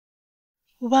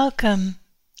Welcome.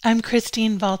 I'm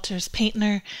Christine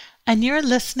Valters-Paintner, and you're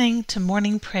listening to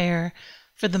Morning Prayer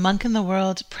for the Monk in the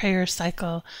World prayer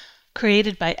cycle,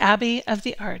 created by Abbey of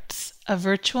the Arts, a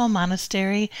virtual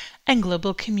monastery and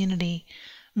global community.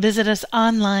 Visit us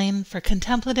online for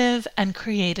contemplative and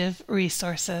creative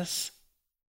resources.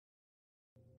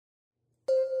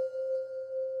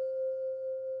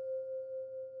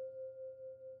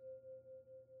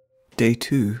 Day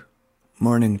 2,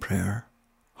 Morning Prayer,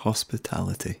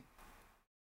 Hospitality.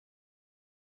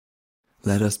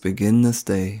 Let us begin this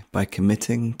day by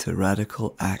committing to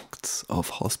radical acts of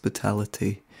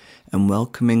hospitality and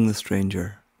welcoming the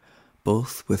stranger,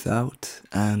 both without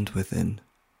and within.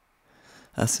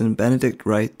 As St. Benedict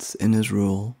writes in his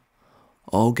rule,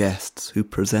 all guests who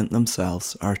present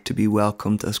themselves are to be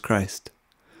welcomed as Christ,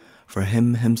 for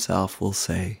him himself will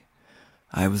say,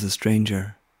 I was a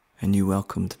stranger, and you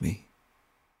welcomed me.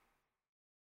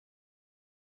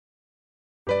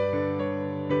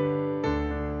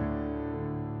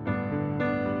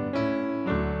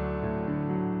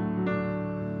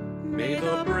 May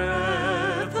the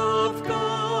breath of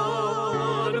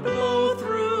God blow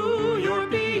through your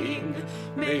being.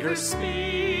 May her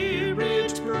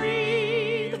spirit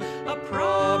breathe a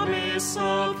promise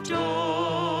of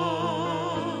dawn.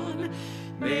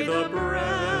 May the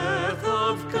breath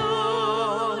of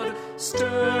God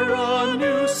stir a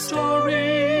new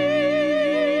story.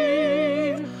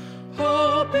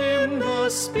 Hope in the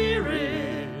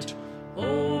Spirit,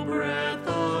 O breath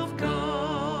of God.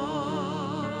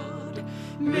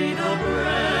 May the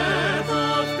breath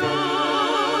of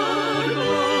God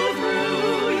blow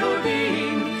through your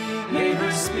being. May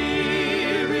her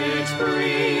spirit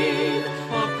breathe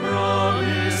a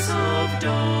promise of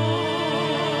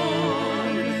dawn.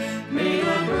 May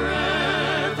the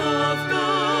breath of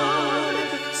God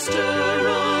stir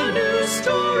a new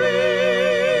story.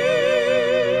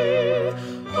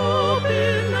 Hope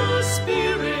in the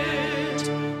Spirit,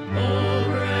 O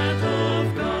breath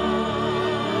of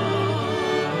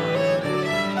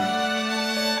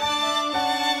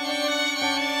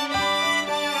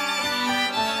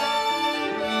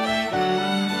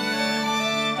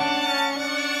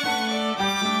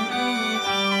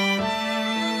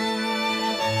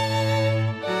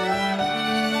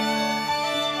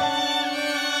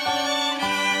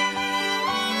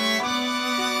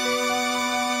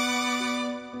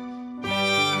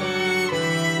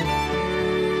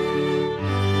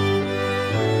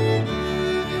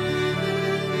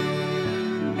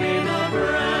May the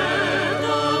breath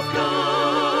of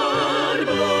God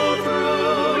blow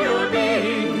through your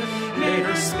being. May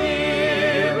her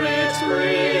spirit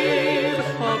breathe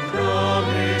a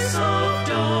promise of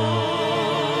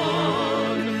dawn.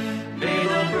 May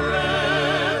the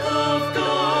breath of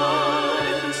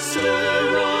God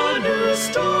stir a new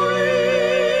story.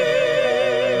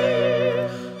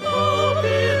 Hope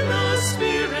in the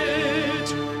Spirit,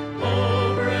 O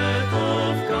breath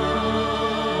of God.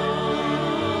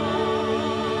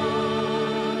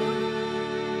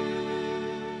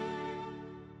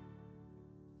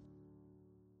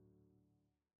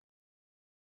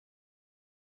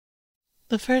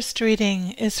 The first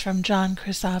reading is from John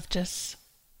Chrysostom.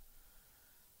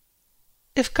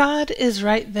 If God is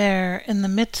right there in the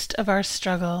midst of our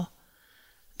struggle,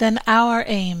 then our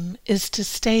aim is to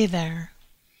stay there.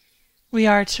 We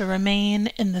are to remain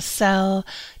in the cell,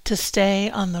 to stay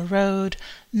on the road,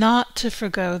 not to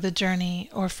forgo the journey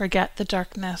or forget the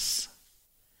darkness.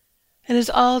 It is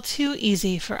all too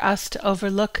easy for us to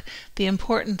overlook the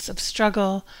importance of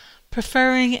struggle,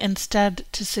 preferring instead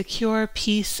to secure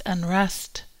peace and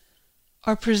rest,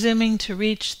 or presuming to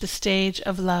reach the stage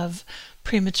of love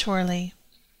prematurely.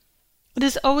 It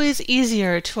is always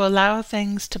easier to allow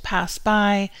things to pass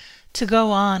by, to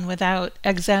go on without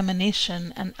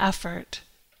examination and effort.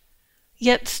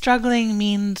 Yet struggling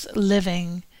means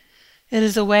living. It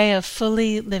is a way of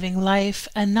fully living life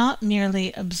and not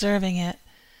merely observing it.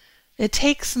 It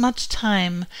takes much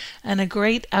time and a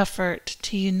great effort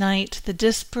to unite the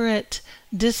disparate,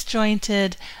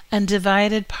 disjointed, and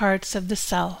divided parts of the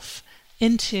self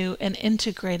into an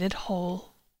integrated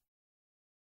whole.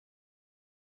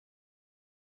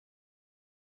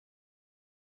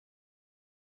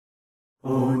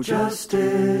 O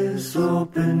justice,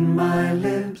 open my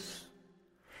lips,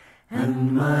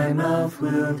 and my mouth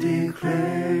will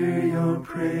declare your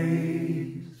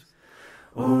praise.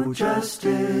 O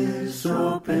justice,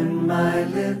 open my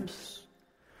lips,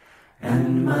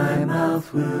 and my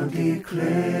mouth will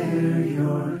declare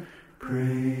your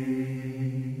praise.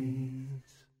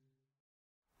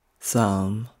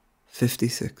 Psalm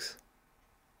 56.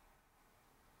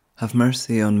 Have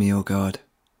mercy on me, O God,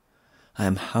 I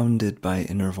am hounded by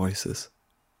inner voices.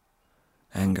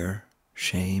 Anger,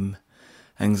 shame,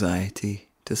 anxiety,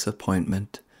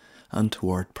 disappointment,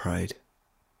 untoward pride.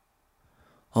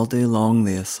 All day long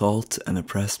they assault and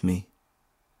oppress me.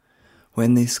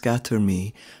 When they scatter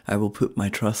me, I will put my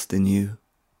trust in you.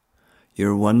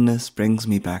 Your oneness brings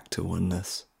me back to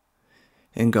oneness.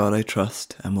 In God I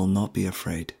trust and will not be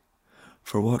afraid,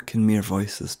 for what can mere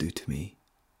voices do to me?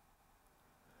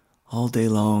 All day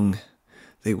long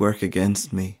they work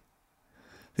against me.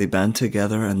 They band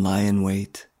together and lie in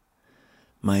wait.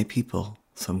 My people,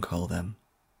 some call them.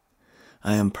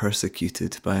 I am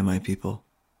persecuted by my people.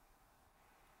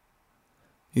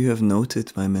 You have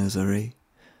noted my misery,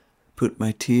 put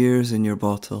my tears in your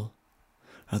bottle.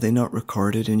 Are they not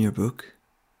recorded in your book?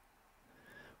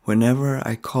 Whenever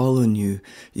I call on you,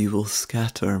 you will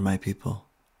scatter my people.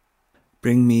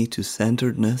 Bring me to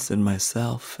centeredness in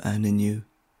myself and in you.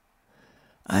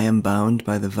 I am bound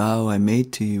by the vow I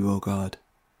made to you, O God.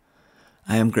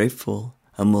 I am grateful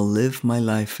and will live my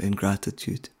life in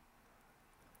gratitude.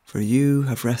 For you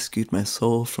have rescued my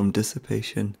soul from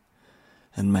dissipation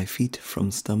and my feet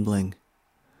from stumbling.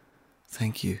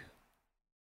 Thank you.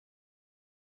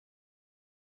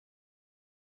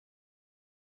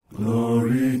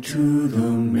 Glory to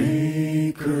the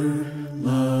Maker,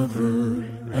 Lover,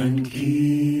 and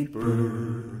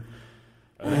Keeper,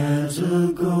 as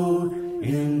ago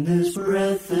in this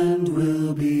breath and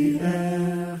will be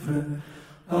ever.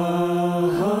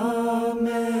 Amen.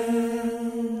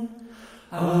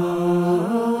 Amen.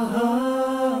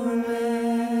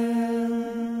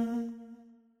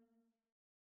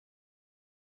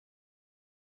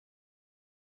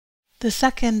 The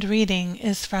second reading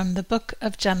is from the book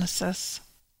of Genesis.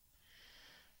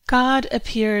 God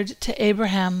appeared to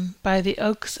Abraham by the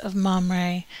oaks of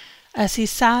Mamre, as he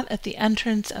sat at the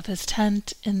entrance of his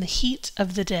tent in the heat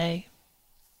of the day.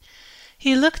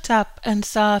 He looked up and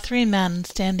saw 3 men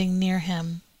standing near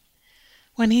him.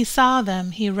 When he saw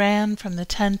them, he ran from the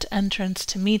tent entrance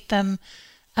to meet them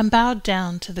and bowed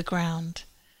down to the ground.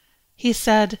 He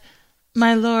said,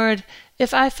 "My Lord,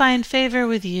 if I find favor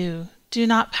with you, do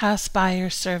not pass by your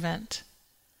servant.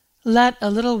 Let a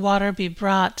little water be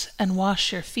brought, and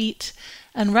wash your feet,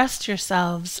 and rest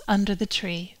yourselves under the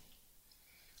tree.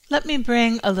 Let me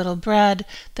bring a little bread,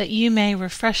 that you may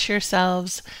refresh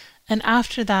yourselves, and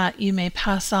after that you may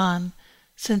pass on,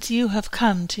 since you have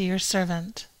come to your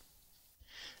servant."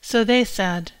 So they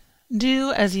said,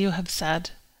 "Do as you have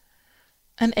said."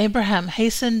 And Abraham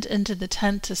hastened into the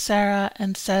tent to Sarah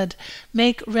and said,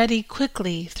 "Make ready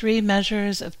quickly 3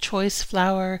 measures of choice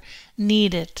flour,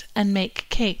 knead it, and make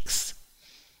cakes."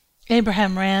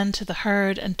 Abraham ran to the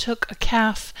herd and took a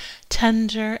calf,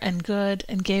 tender and good,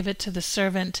 and gave it to the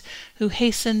servant, who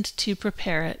hastened to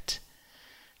prepare it.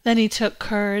 Then he took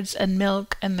curds and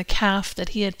milk and the calf that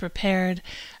he had prepared,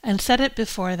 and set it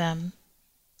before them.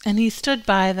 And he stood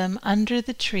by them under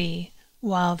the tree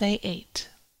while they ate.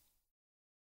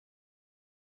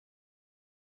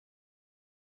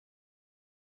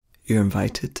 You're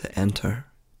invited to enter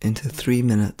into 3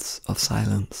 minutes of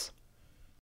silence.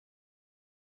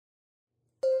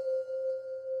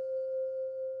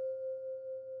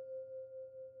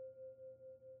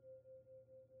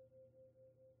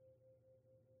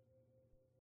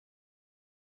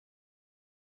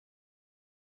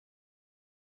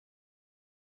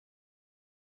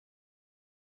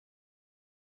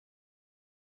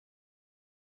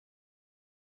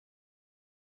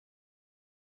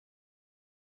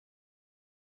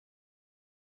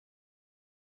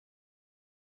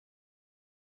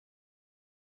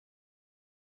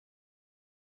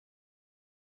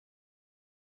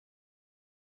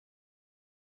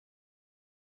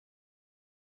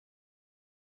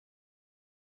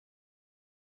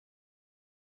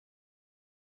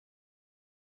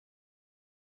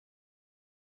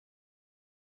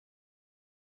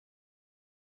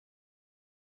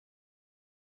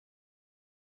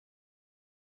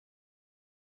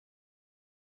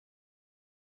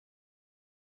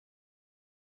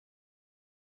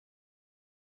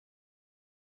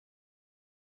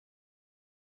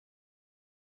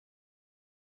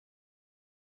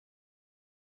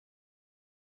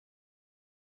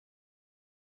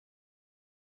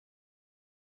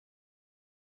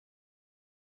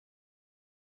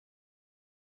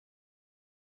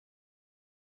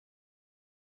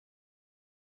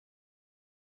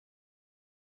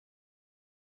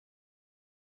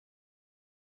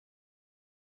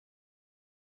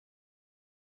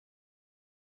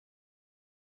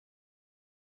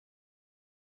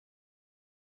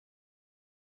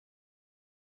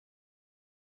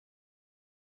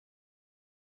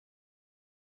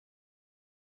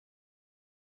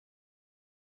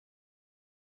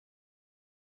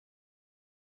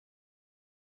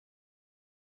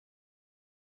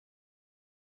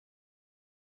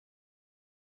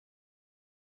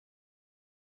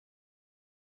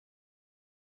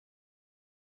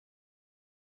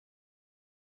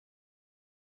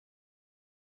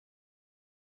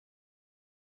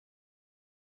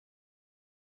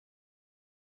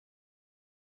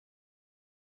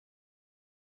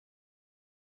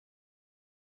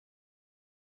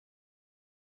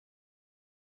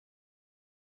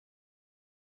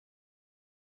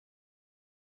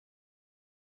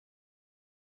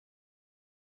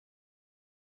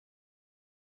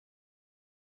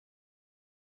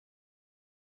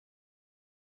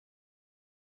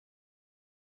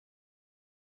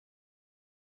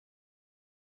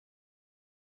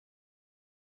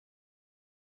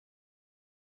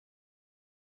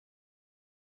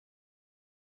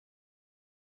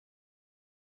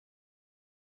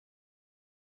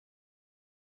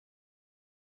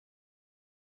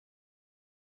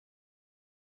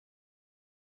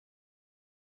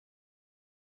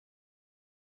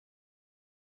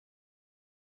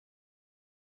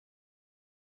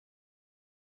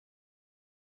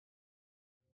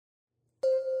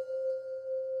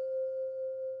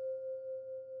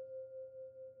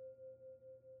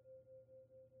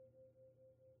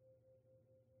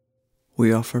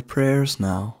 We offer prayers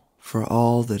now for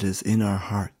all that is in our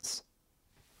hearts.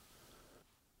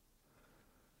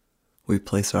 We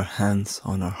place our hands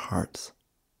on our hearts.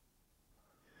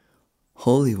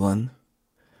 Holy One,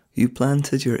 you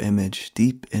planted your image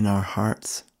deep in our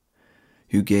hearts.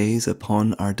 You gaze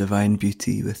upon our divine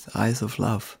beauty with eyes of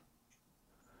love.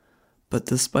 But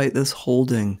despite this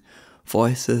holding,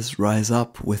 voices rise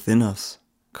up within us,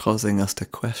 causing us to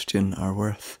question our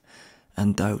worth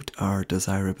and doubt our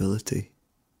desirability.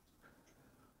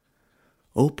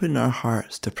 Open our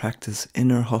hearts to practice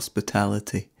inner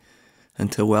hospitality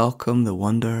and to welcome the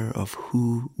wonder of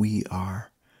who we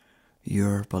are,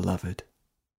 your beloved.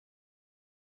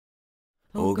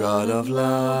 O God of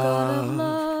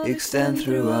love, extend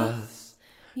through us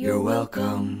your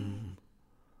welcome.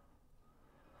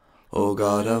 O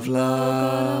God of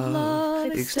love,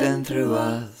 extend through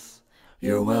us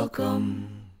your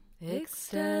welcome.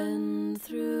 Extend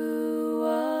through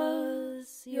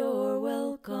us your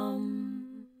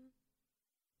welcome.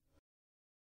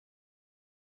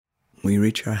 We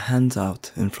reach our hands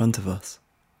out in front of us.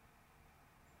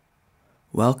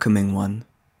 Welcoming One,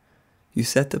 you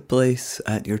set a place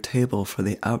at your table for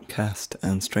the outcast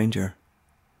and stranger.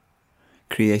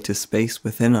 Create a space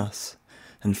within us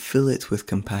and fill it with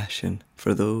compassion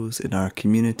for those in our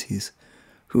communities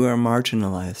who are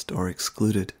marginalized or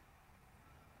excluded.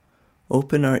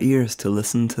 Open our ears to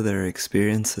listen to their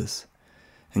experiences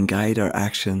and guide our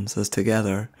actions as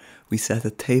together we set a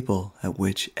table at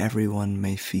which everyone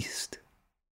may feast.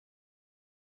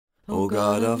 O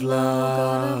God of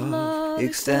love,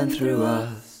 extend through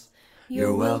us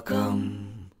your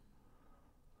welcome.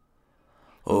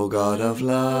 O God of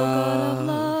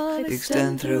love,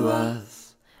 extend through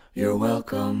us your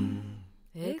welcome.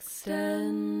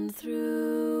 Extend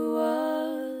through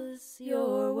us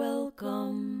your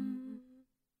welcome.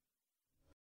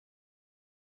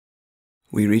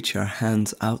 We reach our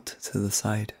hands out to the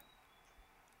side.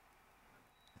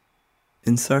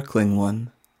 Encircling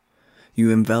One,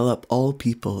 you envelop all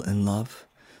people in love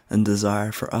and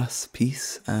desire for us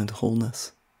peace and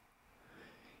wholeness.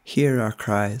 Hear our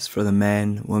cries for the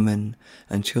men, women,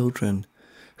 and children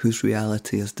whose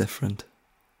reality is different,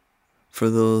 for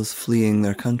those fleeing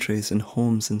their countries and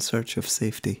homes in search of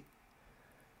safety.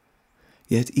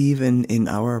 Yet even in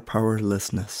our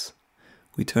powerlessness,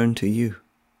 we turn to you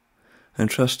and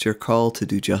trust your call to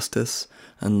do justice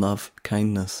and love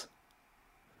kindness.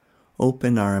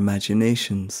 Open our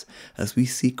imaginations as we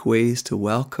seek ways to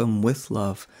welcome with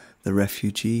love the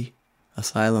refugee,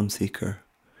 asylum seeker,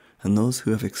 and those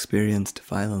who have experienced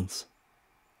violence.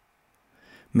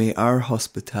 May our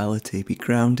hospitality be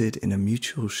grounded in a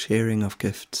mutual sharing of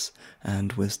gifts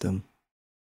and wisdom.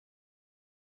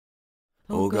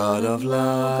 O God of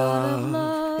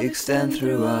love, extend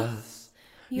through us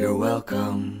your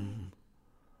welcome.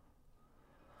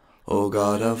 O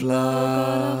God of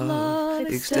love,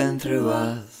 extend through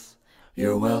us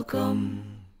your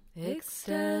welcome.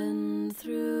 Extend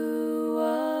through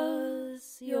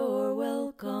us your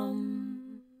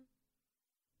welcome.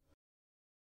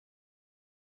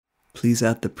 Please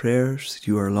add the prayers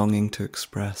you are longing to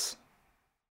express.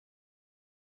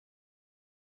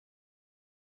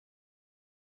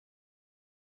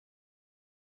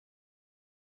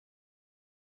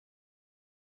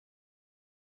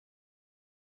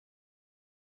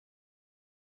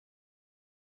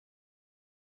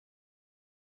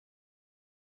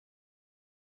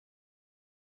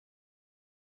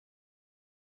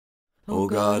 O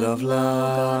God of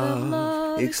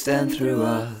love, extend through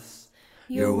us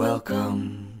your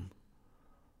welcome.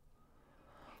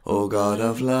 O God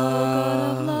of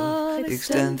love,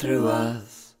 extend through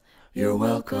us your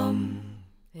welcome.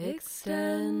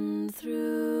 Extend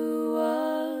through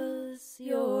us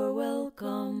your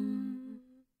welcome.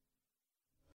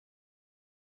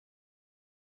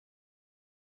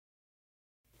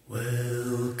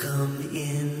 Welcome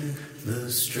in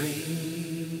the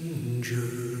stranger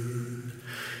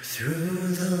through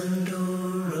the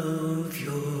door of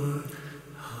your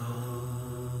heart.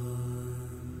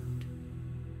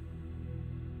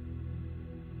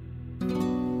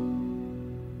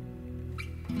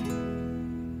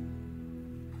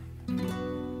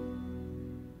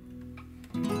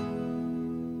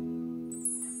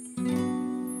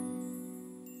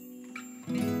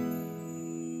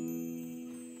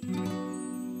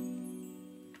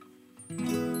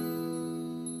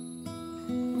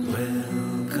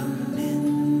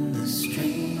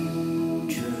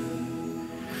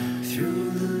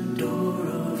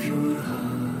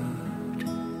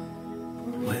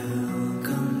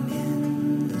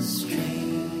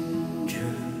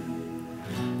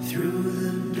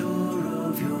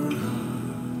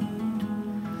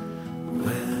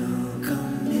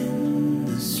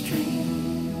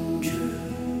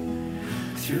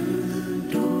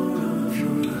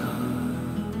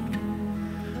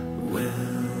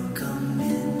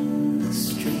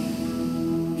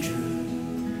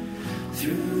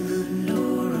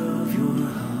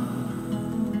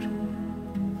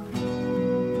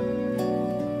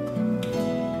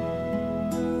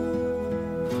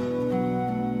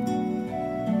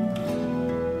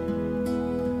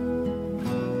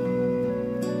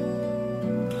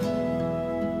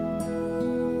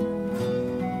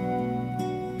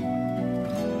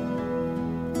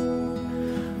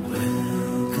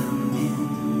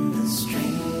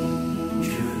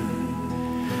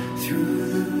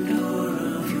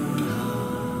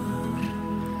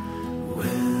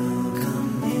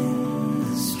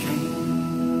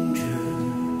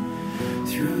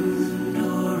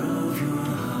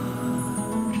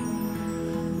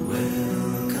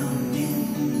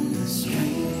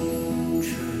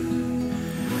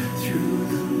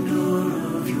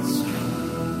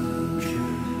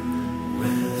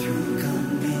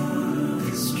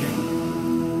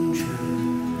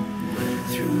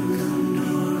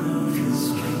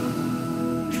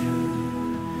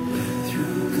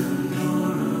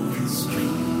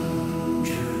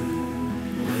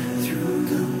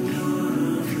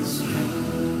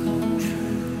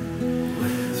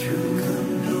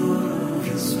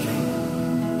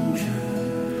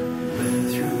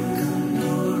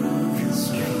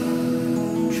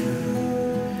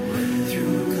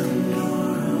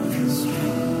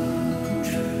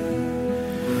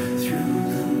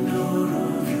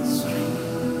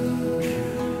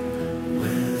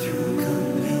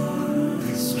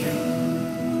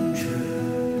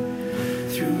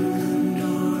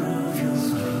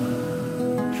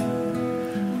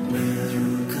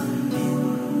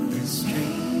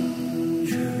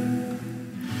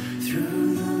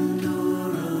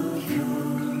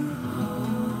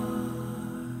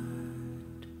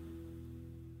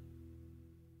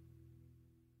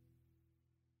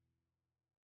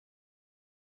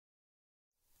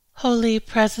 Holy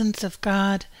presence of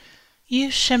God, you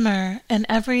shimmer in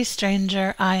every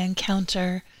stranger I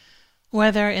encounter,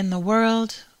 whether in the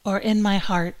world or in my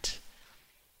heart.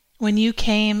 When you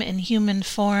came in human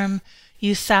form,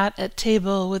 you sat at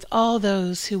table with all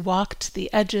those who walked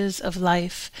the edges of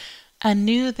life and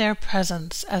knew their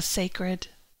presence as sacred.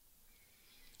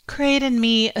 Create in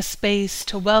me a space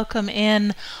to welcome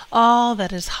in all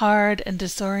that is hard and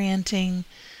disorienting,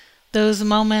 those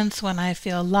moments when I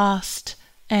feel lost,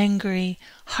 angry,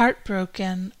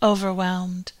 heartbroken,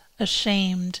 overwhelmed,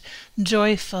 ashamed,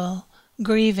 joyful,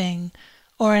 grieving,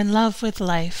 or in love with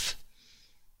life.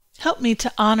 Help me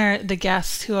to honor the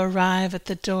guests who arrive at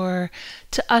the door,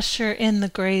 to usher in the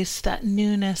grace that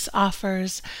newness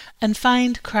offers, and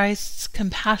find Christ's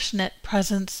compassionate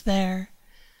presence there.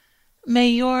 May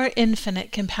your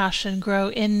infinite compassion grow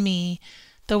in me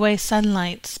the way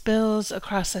sunlight spills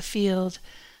across a field,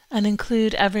 and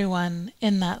include everyone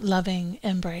in that loving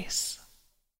embrace.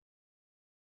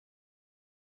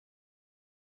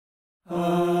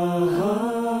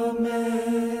 Ah.